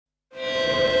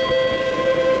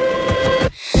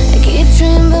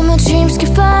dreams keep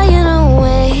flying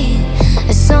away,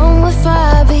 as though we're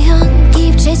far beyond.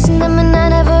 Keep chasing them and I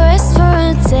never rest for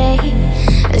a day.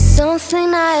 There's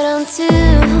something I don't do.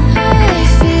 I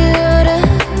feel the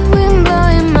wind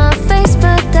blowing my face,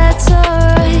 but that's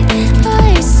alright.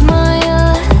 I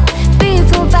smile at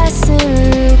people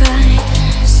passing by.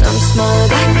 Some smile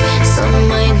back, some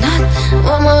might not.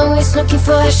 I'm always looking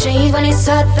for a shade when it's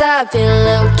hot. I've been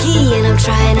low-key and I'm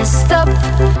trying to stop.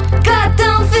 God,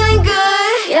 I'm feeling good.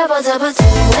 Yeah, but when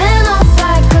off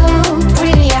I go.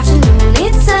 Pretty afternoon,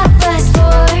 it's a fast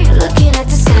forward. Looking at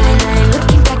the skyline,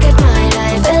 looking back at my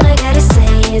life, and I gotta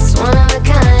say it's one of a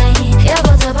kind. Yeah,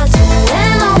 but when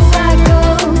off I go.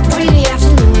 Pretty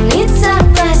afternoon, it's a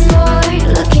fast forward.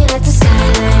 Looking at the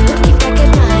skyline, looking back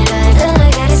at my life, and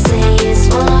I gotta say it's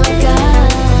one of a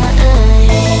kind.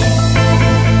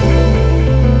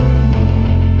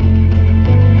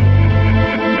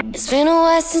 It's been a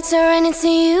while since I ran into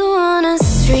you on a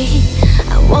street.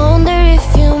 I wonder if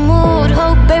you moved.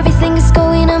 Hope everything is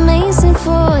going amazing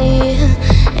for you,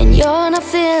 and you're not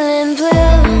feeling blue.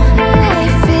 I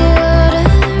feel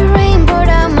the rain pour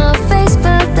down my face,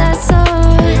 but that's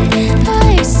alright.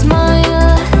 I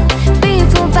smile at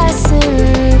people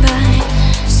passing by.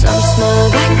 Some smile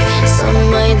back, some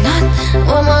might not.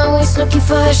 I'm always looking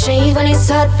for a shade when it's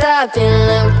hot. I've been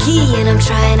low-key and I'm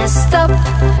trying to stop.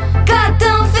 God,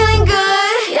 I'm feeling good.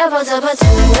 Yeah, but when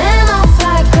off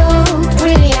I go.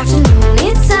 Pretty afternoon,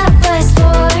 it's a fast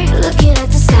forward. Looking at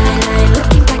the skyline,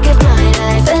 looking back at my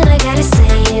life, and I gotta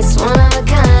say it's one of a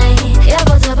kind. Yeah,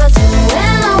 but when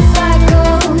off I go.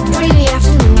 Pretty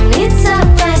afternoon, it's a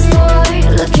fast forward.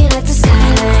 Looking at the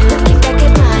skyline, looking back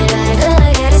at my life, and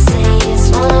I gotta say it's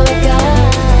one of a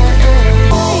kind.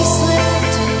 I slip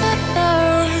to the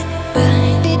right,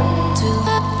 bind it to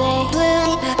the blue.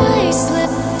 I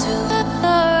slip to the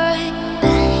right,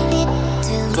 bind it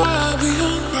to the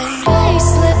I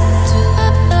slip to the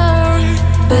right,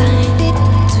 bind it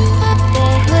to the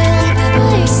blue.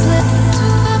 I slip to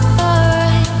the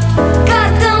right.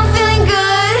 God, I'm feeling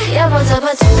good. Yeah, but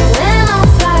when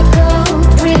off I go.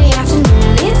 Pretty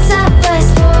afternoon, it's a fast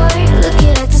forward.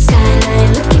 Looking at the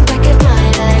skyline, looking back at my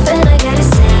life, and I gotta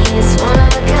say it's one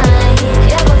of a kind.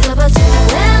 Yeah, but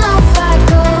when off I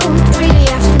go. Pretty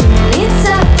afternoon, it's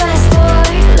a fast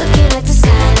forward. Looking at the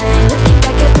skyline, looking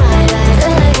back at my life,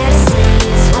 and I gotta say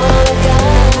it's one of a kind.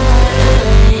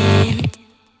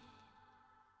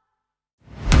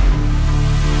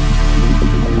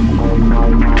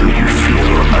 Do you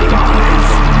feel alive?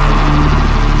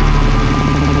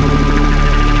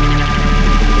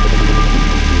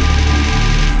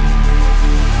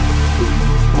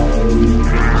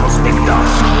 Cosmic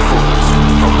dust falls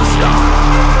from the sky.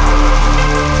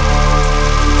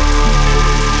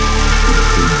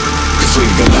 Cause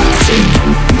we're galactic,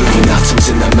 moving atoms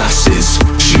in the masses,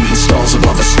 shooting stars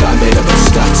above a sky made up of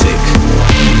static.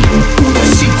 All their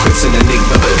secrets an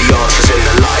enigma, but the answer's in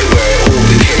the light where it all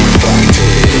became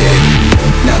reflected.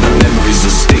 Now the memory's a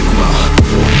stigma,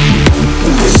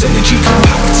 all this energy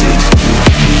compacted.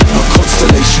 A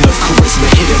constellation of charisma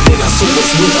hidden in us,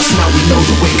 always with us. Now we know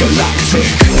that we're galactic.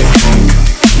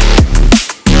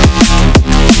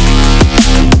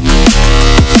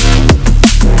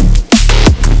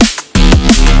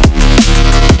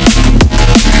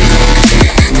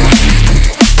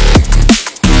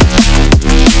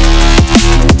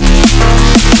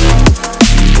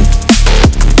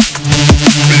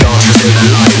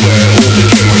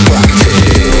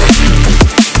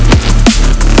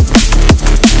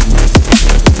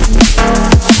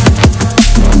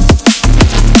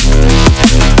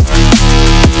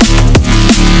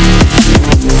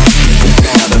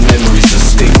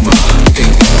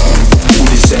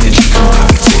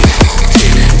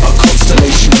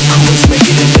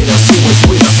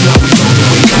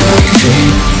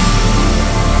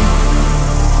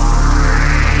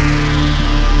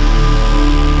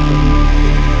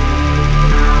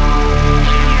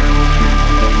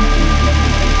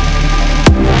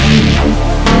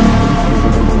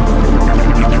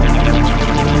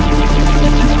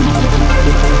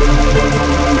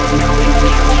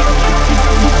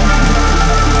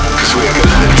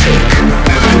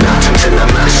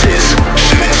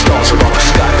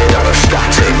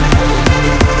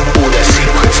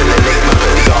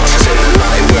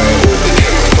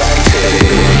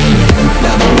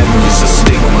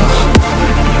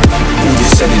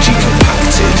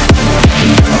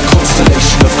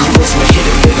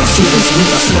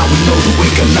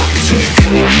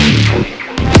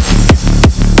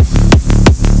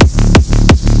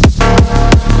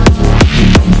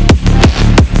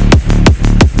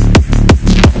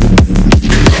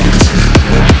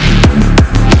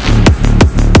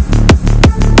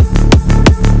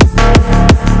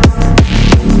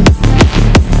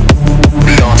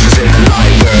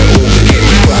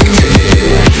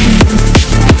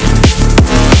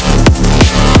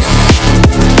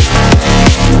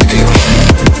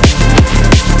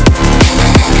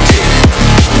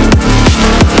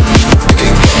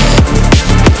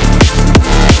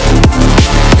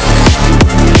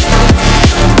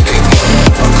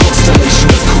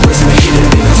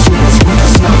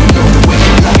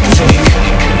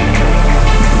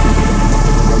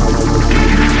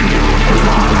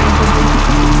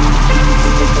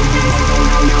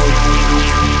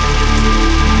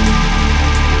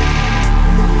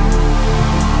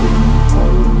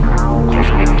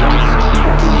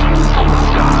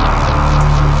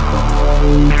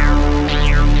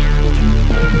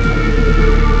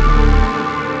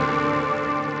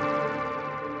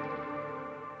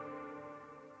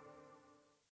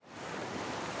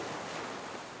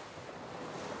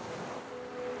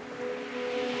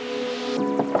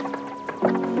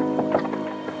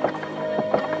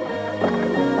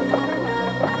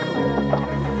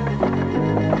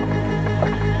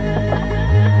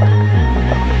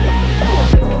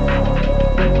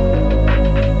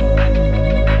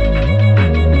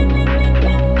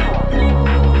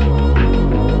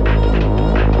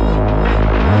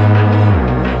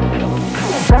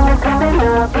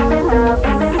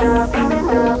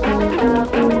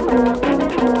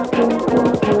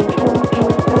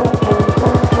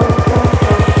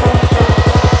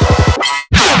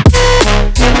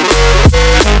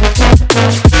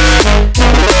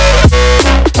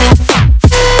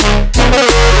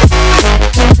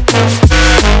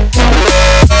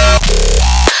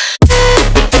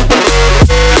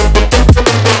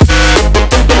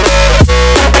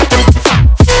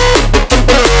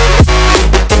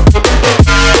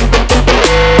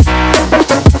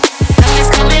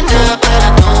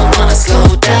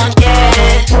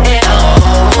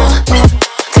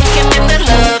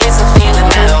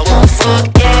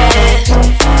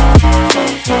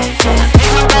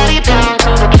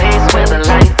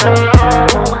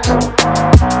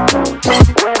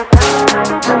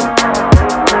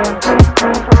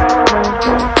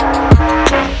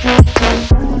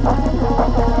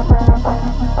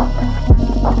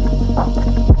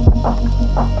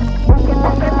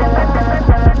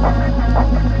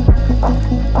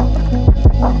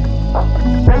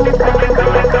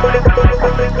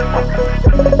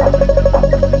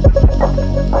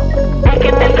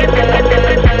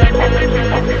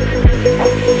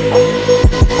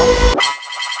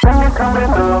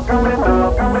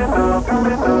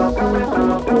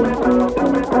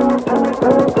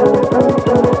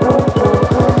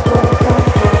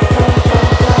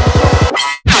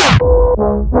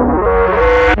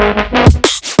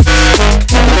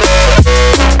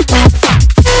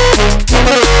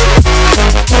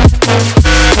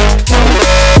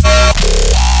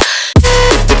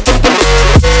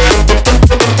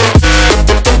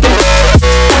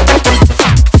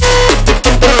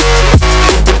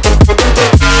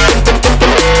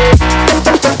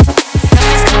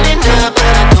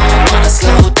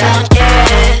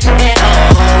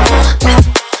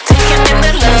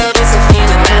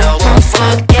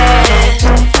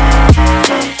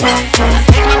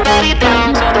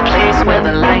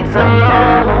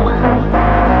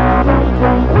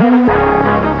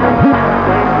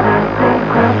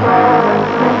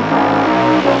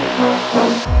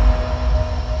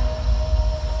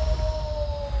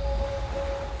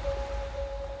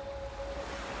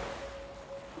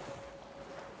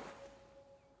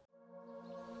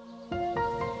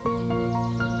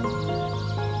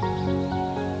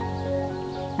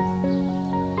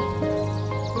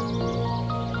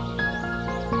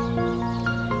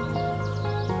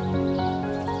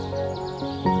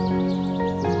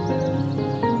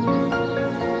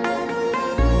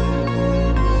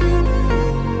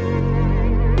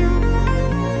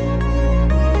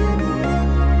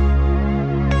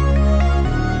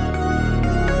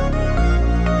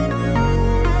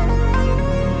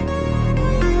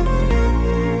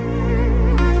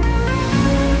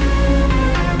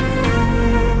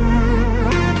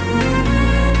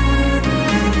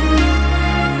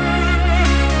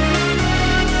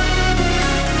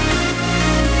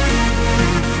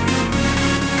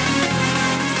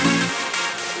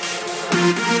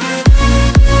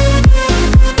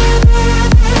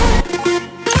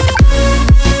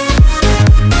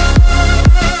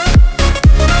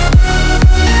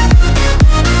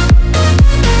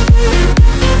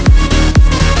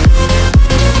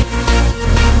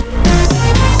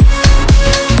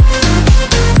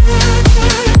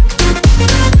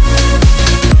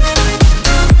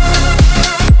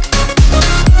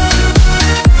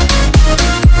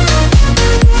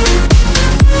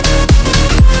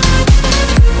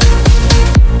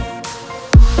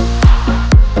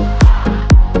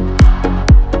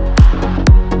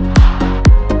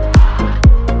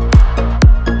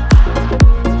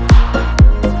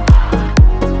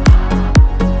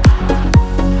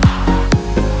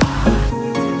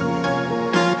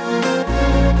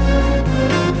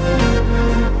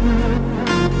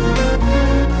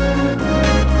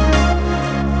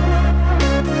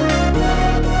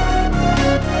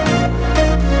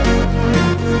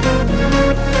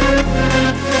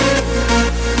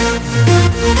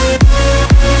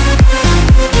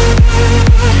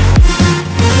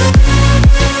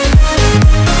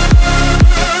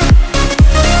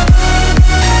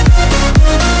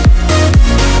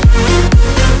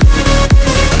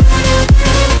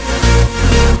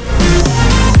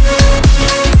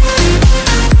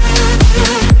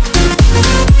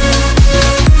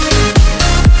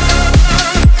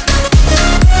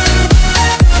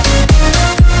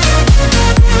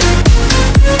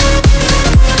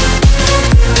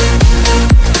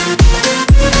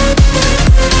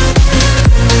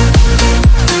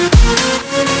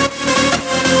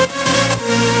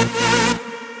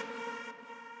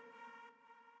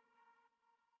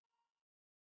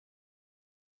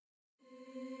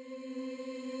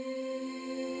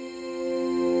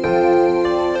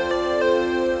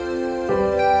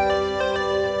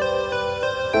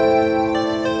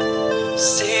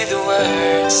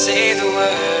 say the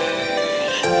word.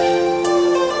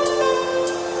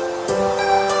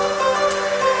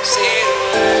 Say the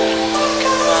word,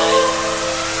 can rhyme.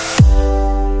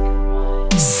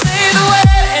 Say the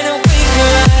word and we can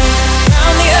ride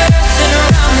round the earth and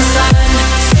around the sun.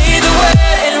 Say the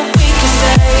word and we can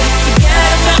stay. Forget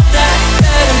about that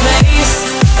better place.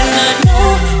 And I know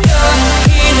you're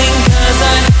healing, 'cause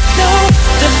I know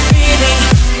the feeling.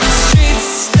 The streets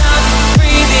stop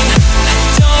breathing. I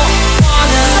don't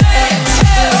wanna let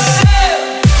you.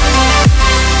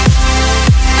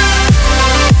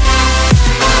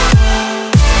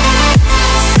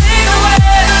 Say the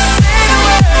word, say the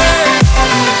word.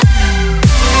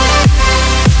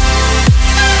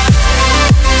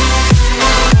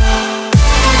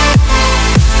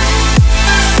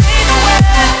 Say the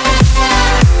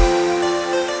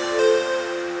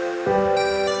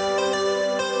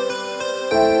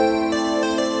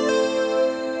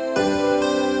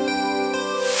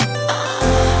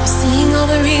Seeing all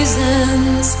the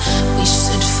reasons we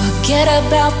should forget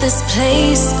about this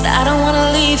place, but I don't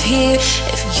wanna leave here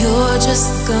if you're just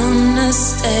gonna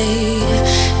stay.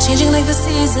 Changing like the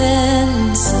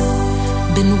seasons,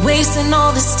 been wasting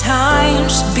all this time.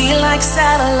 Should be like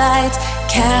satellites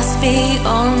cast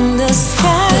beyond the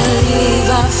sky. Leave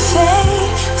our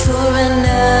fate for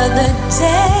another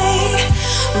day.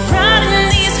 Riding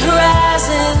these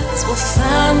horizons, we'll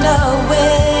find our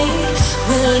way.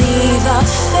 We'll leave our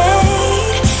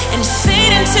fate and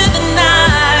fade into the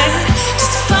night.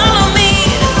 Just follow me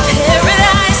to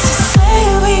paradise. Just say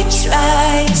we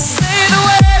tried. Say the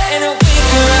word and we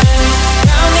can run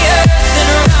round the earth and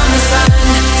around the sun.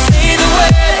 Say the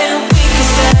word and we can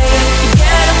stay.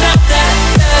 Forget about that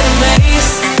better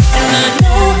place. And I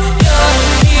know you're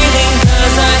healing,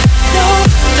 'cause I know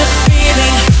the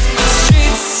feeling. The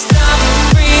streets stop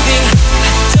breathing.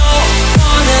 I don't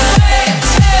wanna let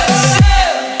you.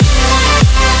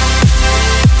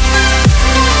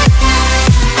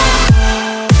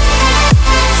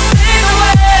 Say the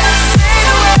word, say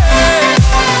the word.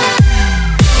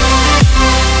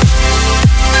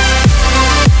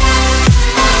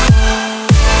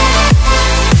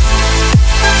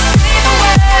 Say the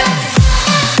word.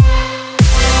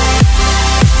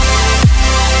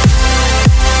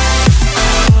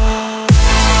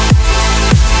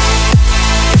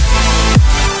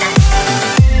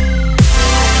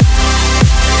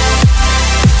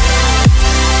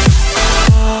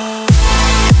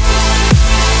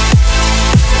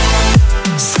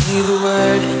 Say the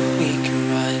word and we can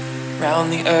run round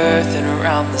the earth and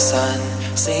around the sun.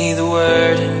 Say the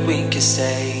word and we can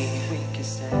stay.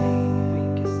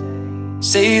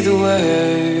 Say the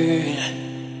word.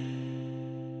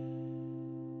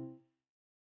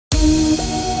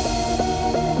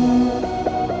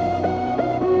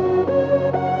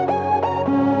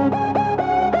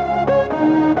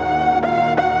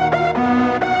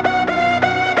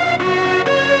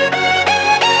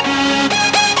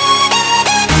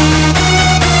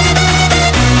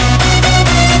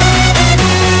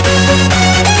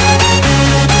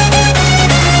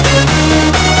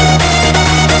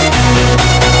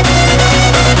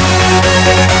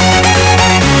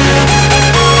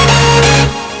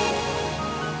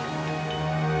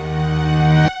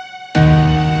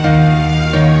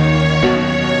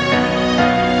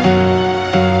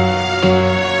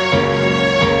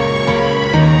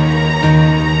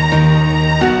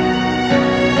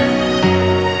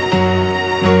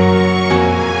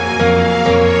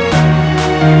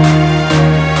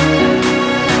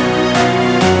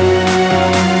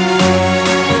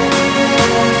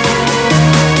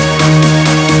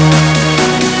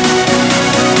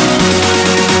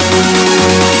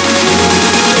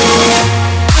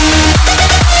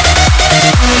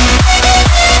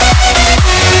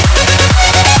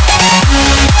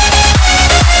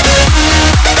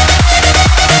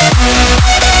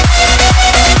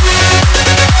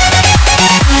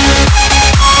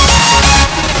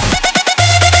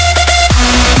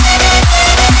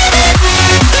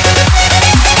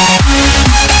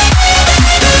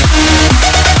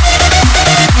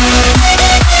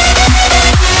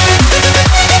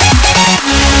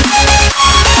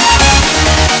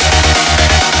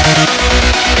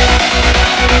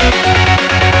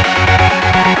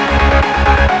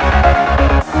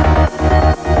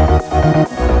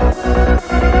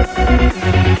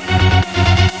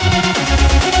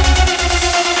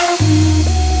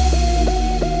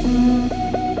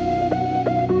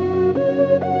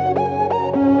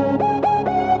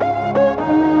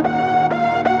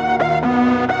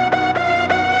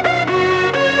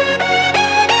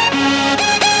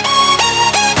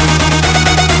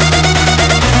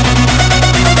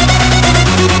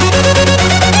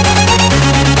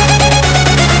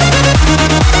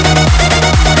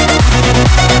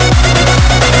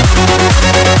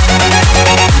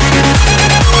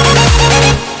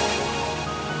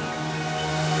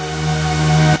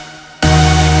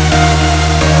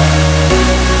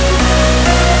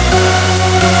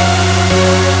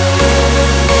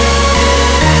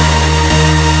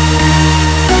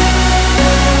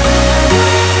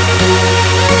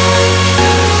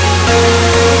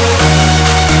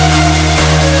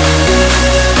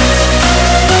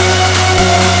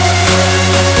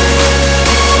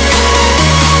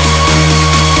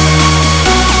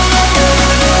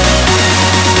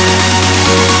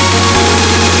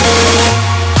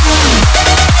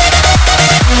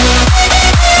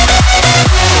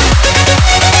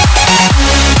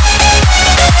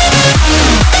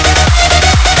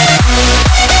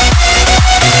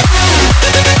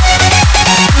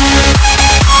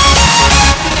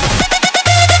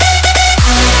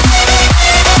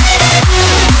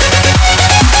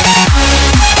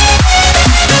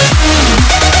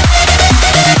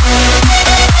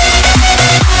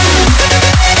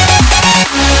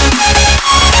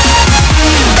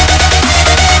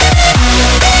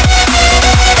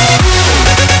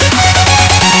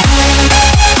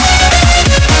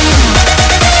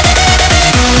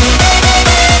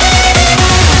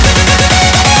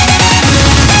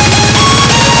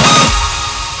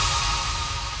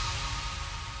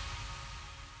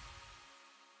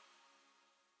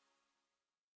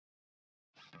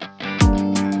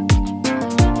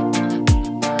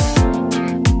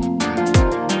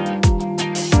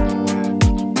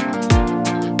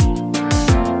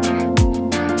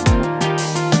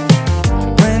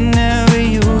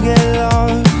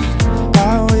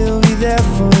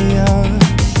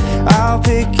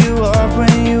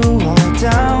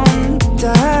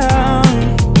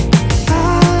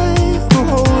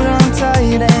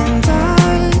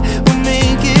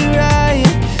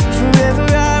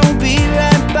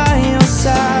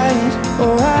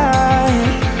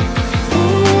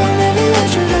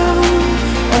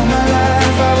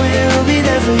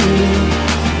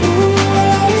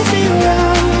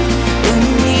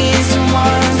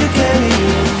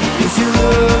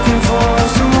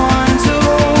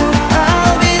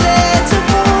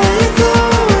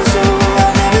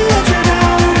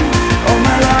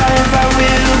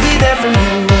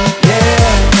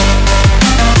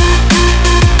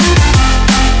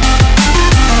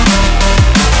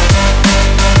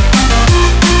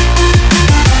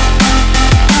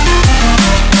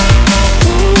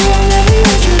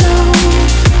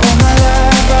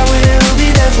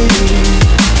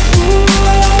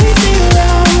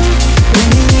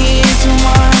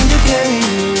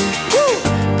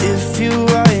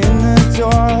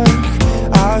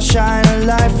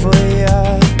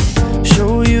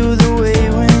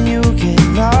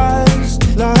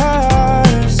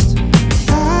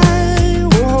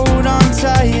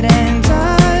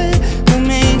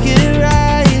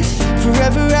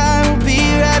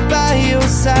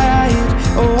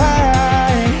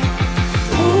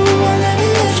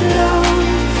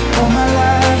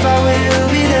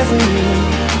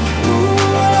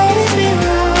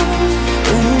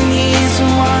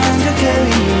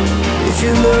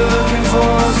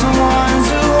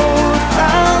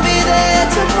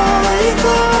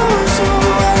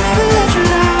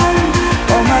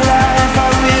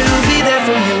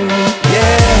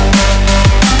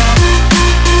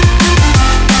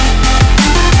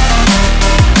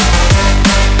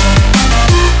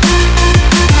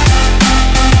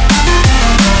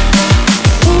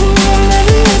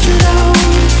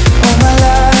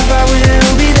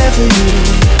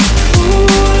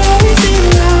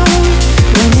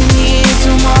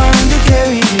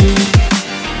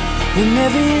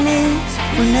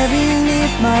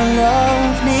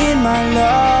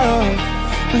 love.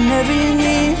 Whenever you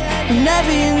need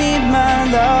my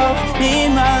love, need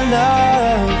my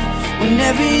love.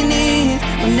 Whenever you need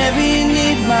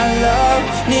my love,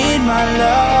 need my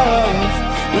love.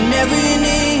 Whenever you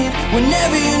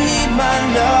need my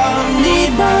love,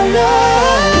 need my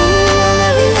love. Ooh, I'll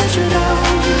never let you down.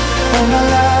 All my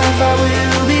life I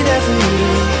will be there for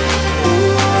you.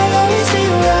 Ooh, I'll always be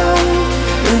around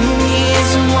when you need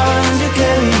someone to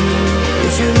carry you.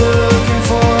 If you're looking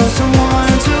for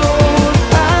someone to hold,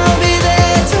 I'll be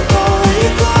there to pull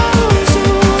you close.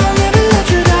 Ooh, I'll never let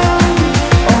you down.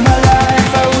 All my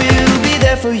life I will be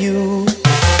there for you.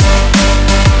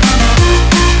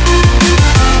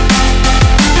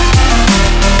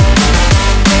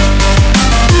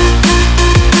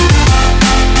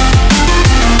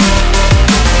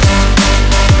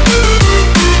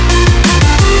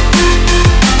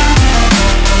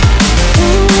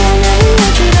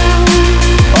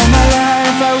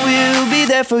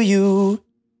 For you.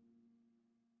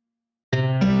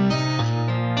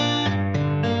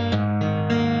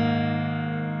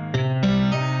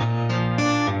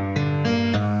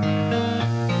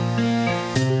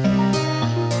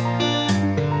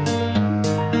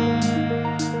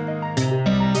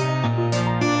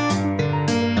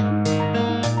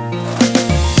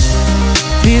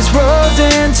 These roads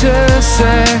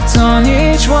intersect, on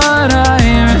each one I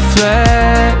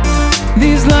reflect.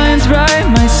 These lines write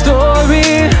my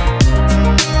story.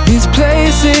 These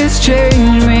places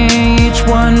change me, each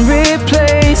one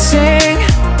replacing,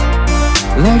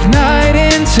 like night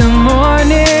into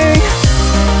morning.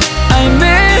 I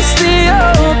miss the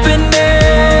open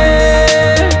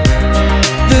air,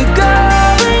 the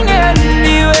going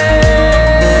anywhere,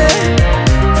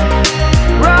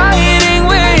 riding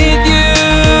with you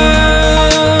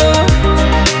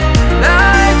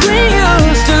like we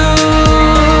used to.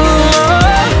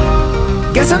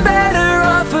 Guess I'm better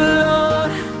off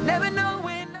alone, never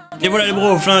knowing. Et voilà les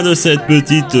bros, fin de cette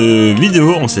petite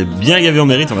vidéo. On s'est bien gavé en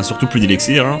mérite, on a surtout plus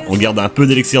d'élixir, hein. On garde un peu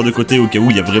d'élixir de côté au cas où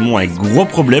il y a vraiment un gros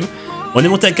problème. On est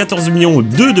monté à 14 millions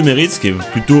 2 de mérite, ce qui est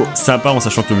plutôt sympa en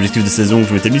sachant que l'objectif de saison que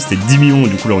je m'étais mis c'était 10 millions,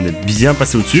 du coup là on est bien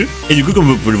passé au-dessus. Et du coup comme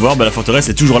vous pouvez le voir, bah, la forteresse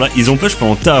est toujours là. Ils ont push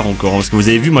pendant tard encore, hein, parce que vous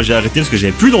avez vu, moi j'ai arrêté parce que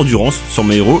j'avais plus d'endurance sur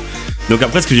mes héros. Donc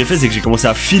après ce que j'ai fait c'est que j'ai commencé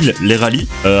à filer les rallyes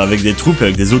avec des troupes,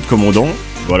 avec des autres commandants.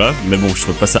 Voilà, mais bon je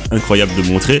trouve pas ça incroyable de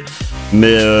montrer.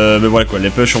 Mais voilà quoi, les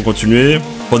push ont continué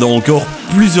pendant encore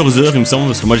plusieurs heures il me semble,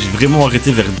 parce que moi j'ai vraiment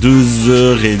arrêté vers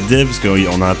 2h et des, parce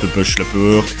qu'on a un peu push la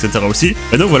peur, etc. aussi.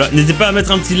 Et donc voilà, n'hésitez pas à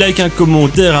mettre un petit like, un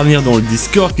commentaire, à venir dans le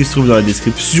Discord qui se trouve dans la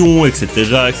description, etc.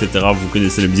 etc. Vous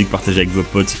connaissez la musique, partagez avec vos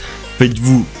potes.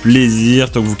 Faites-vous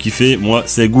plaisir tant que vous kiffez, moi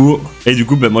c'est Gour. Et du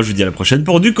coup, bah, moi je vous dis à la prochaine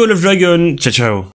pour du Call of Dragon. Ciao ciao.